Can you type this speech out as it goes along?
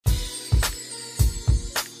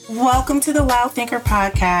Welcome to the Loud Thinker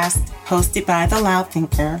podcast, hosted by the Loud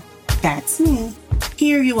Thinker. That's me.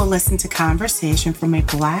 Here you will listen to conversation from a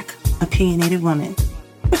Black, opinionated woman,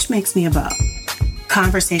 which makes me a beau.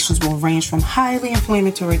 Conversations will range from highly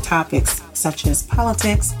inflammatory topics such as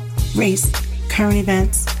politics, race, current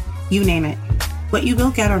events, you name it. What you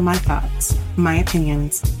will get are my thoughts, my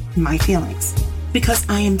opinions, my feelings, because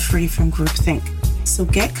I am free from groupthink. So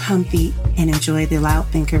get comfy and enjoy the Loud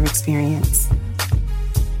Thinker experience.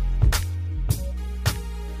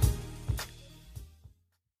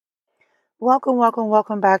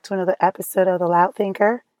 Welcome back to another episode of The Loud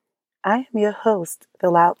Thinker. I am your host, The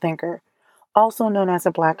Loud Thinker, also known as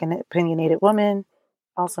a Black and opinionated woman,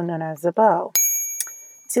 also known as a beau.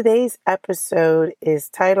 Today's episode is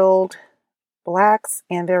titled Blacks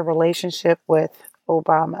and Their Relationship with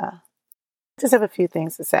Obama. I just have a few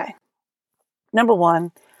things to say. Number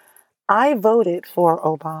one, I voted for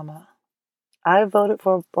Obama. I voted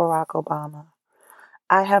for Barack Obama.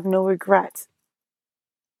 I have no regrets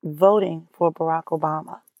voting for Barack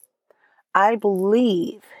Obama. I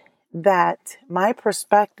believe that my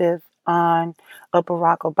perspective on a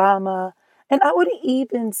Barack Obama, and I would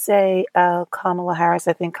even say Kamala Harris,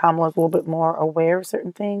 I think Kamala's a little bit more aware of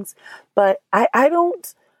certain things, but I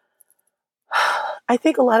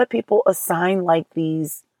think a lot of people assign like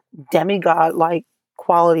these demigod-like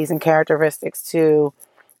qualities and characteristics to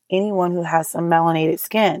anyone who has some melanated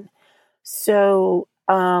skin. So,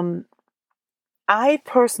 I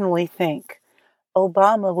personally think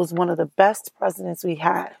Obama was one of the best presidents we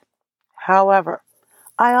had. However,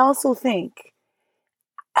 I also think,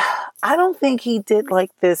 I don't think he did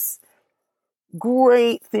like this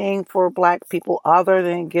great thing for Black people other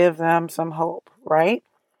than give them some hope, right?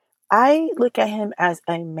 I look at him as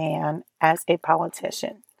a man, as a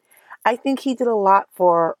politician. I think he did a lot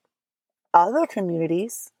for other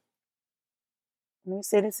communities. Let me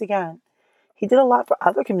say this again. He did a lot for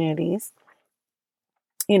other communities.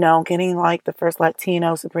 You know, getting like the first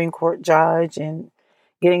Latino Supreme Court judge and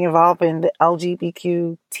getting involved in the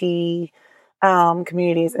LGBTQ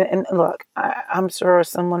communities. And look, I'm sure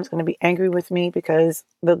someone's going to be angry with me because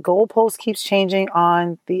the goalpost keeps changing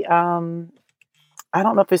on the, I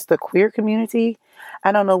don't know if it's the queer community.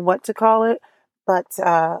 I don't know what to call it, but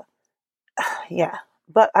yeah.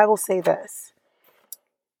 But I will say this.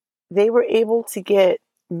 They were able to get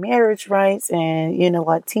marriage rights, and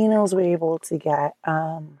Latinos were able to get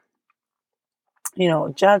a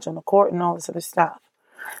judge on the court and all this other stuff.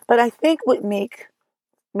 But I think what makes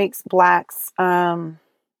Blacks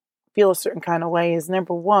feel a certain kind of way is,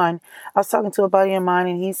 number one, I was talking to a buddy of mine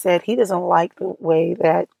and he said he doesn't like the way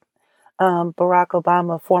that Barack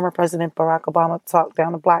Obama, former President Barack Obama, talked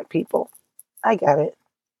down to Black people. I get it.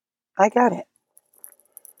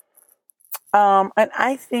 And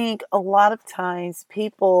I think a lot of times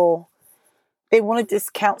people, they want to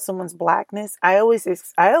discount someone's Blackness. I always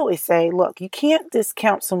say, look, you can't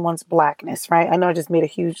discount someone's Blackness, right? I know I just made a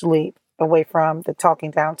huge leap away from the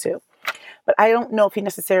talking down to, but I don't know if he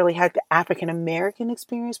necessarily had the African American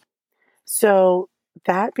experience. So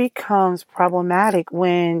that becomes problematic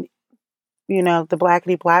when, the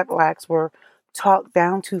Blacks were talked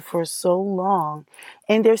down to for so long,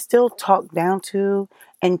 and they're still talked down to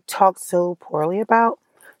and talked so poorly about.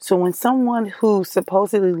 So when someone who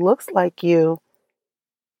supposedly looks like you,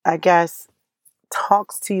 I guess,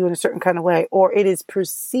 talks to you in a certain kind of way, or it is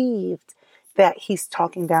perceived that he's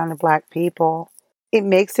talking down to Black people, it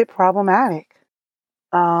makes it problematic.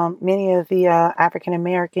 Many of the African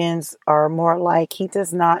Americans are more like, he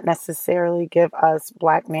does not necessarily give us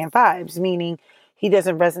Black man vibes, meaning he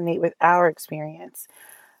doesn't resonate with our experience.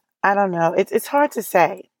 I don't know. It's hard to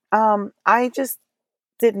say. I just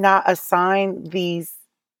did not assign these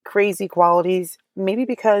crazy qualities, maybe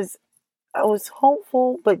because I was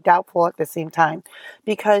hopeful but doubtful at the same time.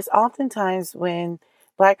 Because oftentimes when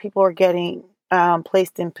Black people are getting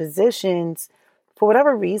placed in positions, for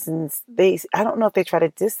whatever reasons, I don't know if they try to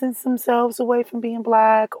distance themselves away from being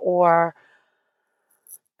Black, or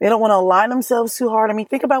they don't want to align themselves too hard. I mean,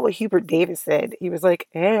 think about what Hubert Davis said. He was like,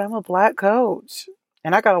 hey, I'm a Black coach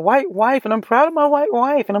and I got a white wife and I'm proud of my white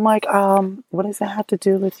wife. And I'm like, what does that have to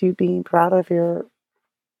do with you being proud of your,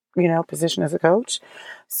 position as a coach?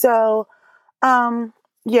 So,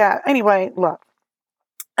 yeah, anyway, look,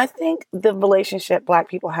 I think the relationship Black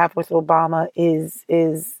people have with Obama is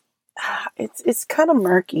it's kind of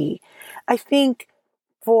murky. I think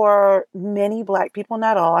for many Black people,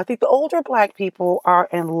 not all, I think the older Black people are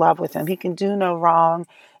in love with him. He can do no wrong.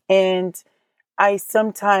 And I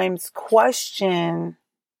sometimes question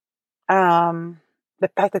the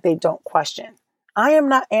fact that they don't question. I am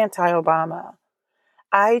not anti-Obama.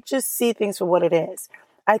 I just see things for what it is.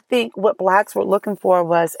 I think what blacks were looking for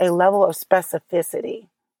was a level of specificity.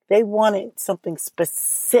 They wanted something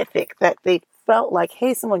specific that they felt like,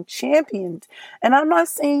 hey, someone championed. And I'm not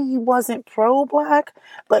saying he wasn't pro-black,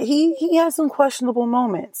 but he had some questionable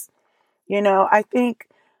moments. I think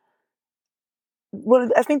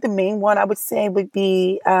the main one I would say would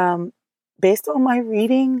be, based on my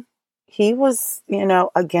reading, he was,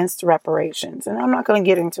 against reparations. And I'm not going to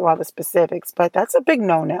get into all the specifics, but that's a big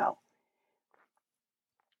no-no.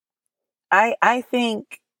 I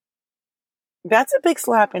think that's a big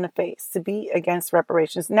slap in the face to be against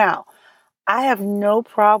reparations. Now, I have no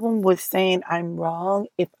problem with saying I'm wrong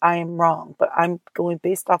if I am wrong, but I'm going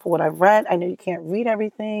based off of what I've read. I know you can't read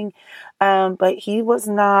everything, but he was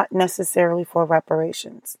not necessarily for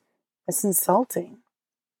reparations. It's insulting.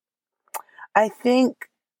 I think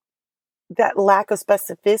that lack of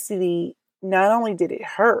specificity, not only did it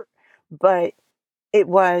hurt, but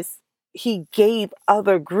he gave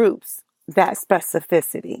other groups that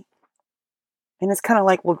specificity. And it's kind of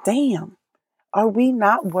like, well, damn, are we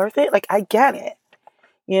not worth it? Like, I get it.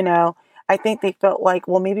 I think they felt like,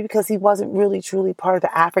 well, maybe because he wasn't really truly part of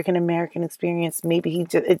the African American experience, maybe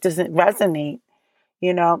it doesn't resonate.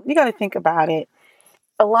 You got to think about it.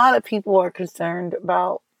 A lot of people are concerned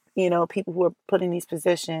about, people who are put in these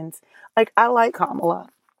positions. Like, I like Kamala.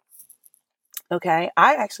 Okay.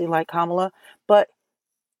 I actually like Kamala, but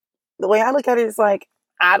the way I look at it is like,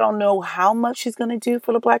 I don't know how much she's going to do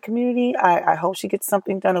for the Black community. I hope she gets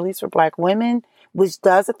something done, at least for Black women, which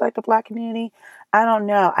does affect the Black community. I don't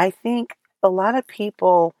know. I think a lot of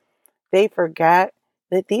people, they forget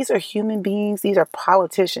that these are human beings. These are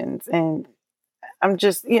politicians. And I'm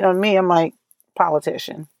just, I'm like,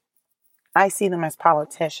 politician. I see them as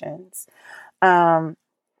politicians. But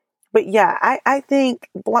yeah, I think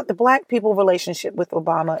the Black people relationship with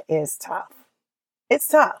Obama is tough. It's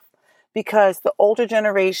tough. Because the older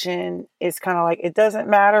generation is kind of like, it doesn't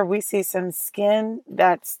matter. We see some skin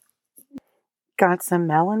that's got some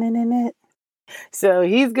melanin in it. So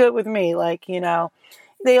he's good with me. Like,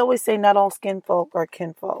 they always say not all skin folk are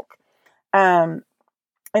kinfolk. And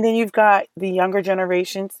then you've got the younger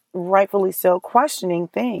generations, rightfully so, questioning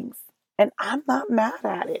things. And I'm not mad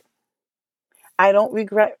at it. I don't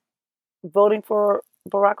regret voting for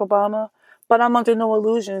Barack Obama, but I'm under no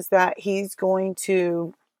illusions that he's going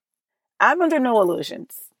to... I'm under no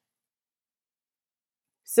illusions.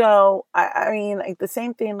 So, I mean, like the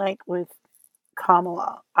same thing like with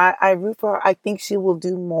Kamala. I root for her. I think she will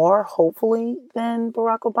do more, hopefully, than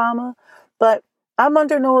Barack Obama. But I'm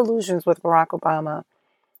under no illusions with Barack Obama.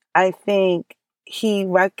 I think he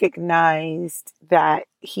recognized that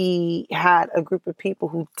he had a group of people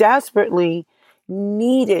who desperately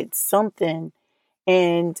needed something,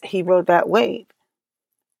 and he rode that wave.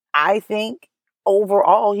 I think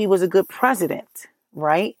overall, he was a good president,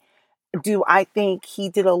 right? Do I think he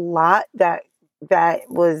did a lot that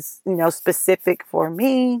was, specific for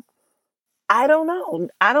me? I don't know.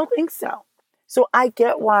 I don't think so. So I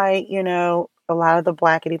get why, a lot of the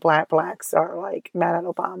blacks are like mad at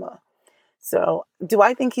Obama. So do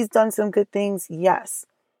I think he's done some good things? Yes.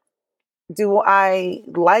 Do I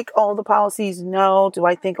like all the policies? No. Do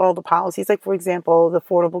I think all the policies, like for example, the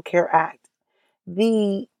Affordable Care Act,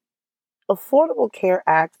 the Affordable Care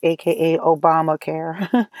Act, aka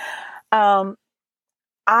Obamacare.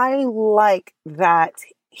 I like that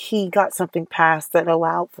he got something passed that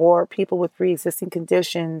allowed for people with pre-existing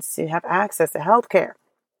conditions to have access to health care.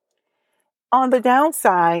 On the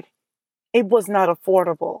downside, it was not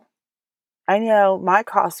affordable. I know my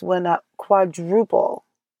costs went up quadruple.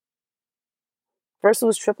 First it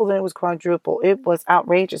was triple, then it was quadruple. It was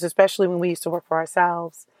outrageous, especially when we used to work for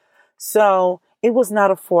ourselves. So it was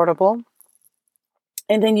not affordable.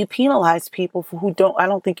 And then you penalize people I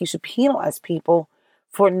don't think you should penalize people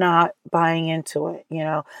for not buying into it,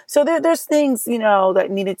 So there's things, that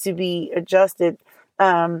needed to be adjusted.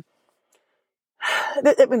 I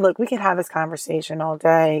mean, look, we can have this conversation all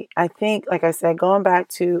day. I think, like I said, going back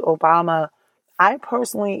to Obama, I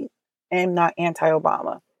personally am not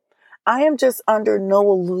anti-Obama. I am just under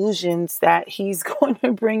no illusions that he's going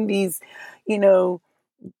to bring these,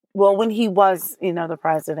 well, when he was, the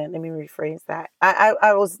president, let me rephrase that.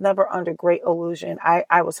 I was never under great illusion.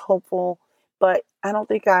 I was hopeful, but I don't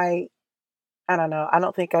think I don't know. I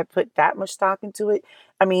don't think I put that much stock into it.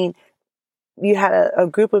 I mean, you had a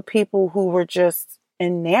group of people who were just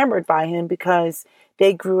enamored by him because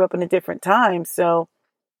they grew up in a different time. So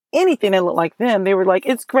anything that looked like them, they were like,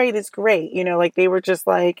 it's great. It's great. Like they were just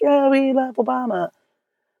like, yeah, we love Obama.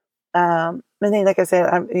 And then, like I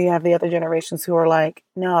said, you have the other generations who are like,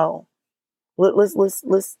 no,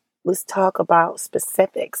 let's Let's talk about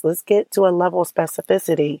specifics. Let's get to a level of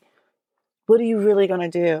specificity. What are you really going to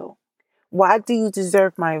do? Why do you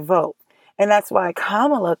deserve my vote? And that's why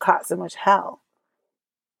Kamala caught so much hell.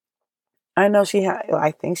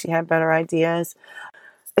 I think she had better ideas,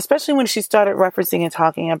 especially when she started referencing and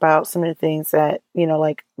talking about some of the things that,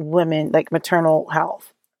 like women, like maternal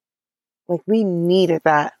health. Like, we needed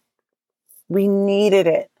that. We needed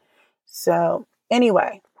it. So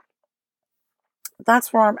anyway,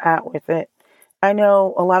 that's where I'm at with it. I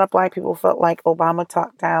know a lot of Black people felt like Obama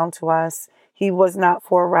talked down to us. He was not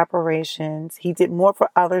for reparations. He did more for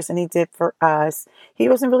others than he did for us. He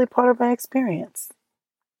wasn't really part of my experience.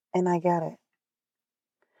 And I get it.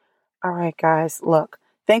 All right, guys. Look,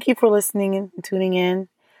 thank you for listening and tuning in.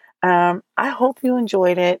 I hope you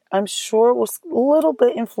enjoyed it. I'm sure it was a little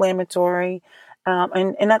bit inflammatory,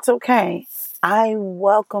 and that's okay. I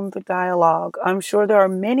welcome the dialogue. I'm sure there are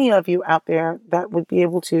many of you out there that would be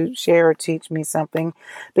able to share or teach me something,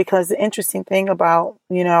 because the interesting thing about,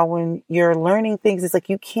 when you're learning things is like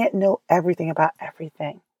you can't know everything about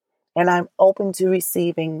everything. And I'm open to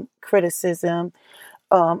receiving criticism,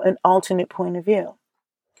 an alternate point of view.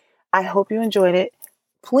 I hope you enjoyed it.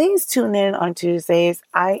 Please tune in on Tuesdays.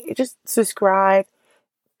 I just subscribe.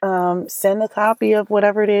 Send a copy of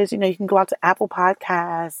whatever it is. You can go out to Apple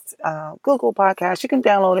Podcasts, Google Podcasts. You can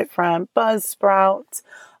download it from Buzzsprout.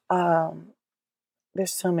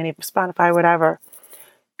 There's so many, Spotify, whatever.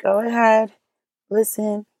 Go ahead,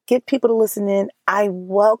 listen, get people to listen in. I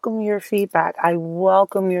welcome your feedback. I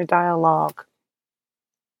welcome your dialogue.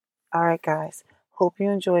 All right, guys. Hope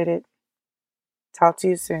you enjoyed it. Talk to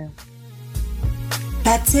you soon.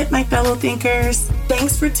 That's it, my fellow thinkers.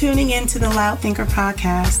 Thanks for tuning in to the Loud Thinker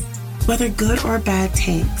podcast. Whether good or bad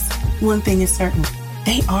takes, one thing is certain.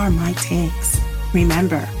 They are my takes.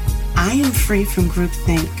 Remember, I am free from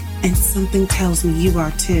groupthink, and something tells me you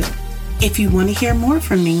are too. If you want to hear more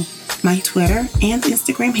from me, my Twitter and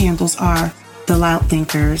Instagram handles are The Loud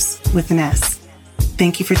Thinkers with an S.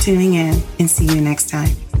 Thank you for tuning in, and see you next time.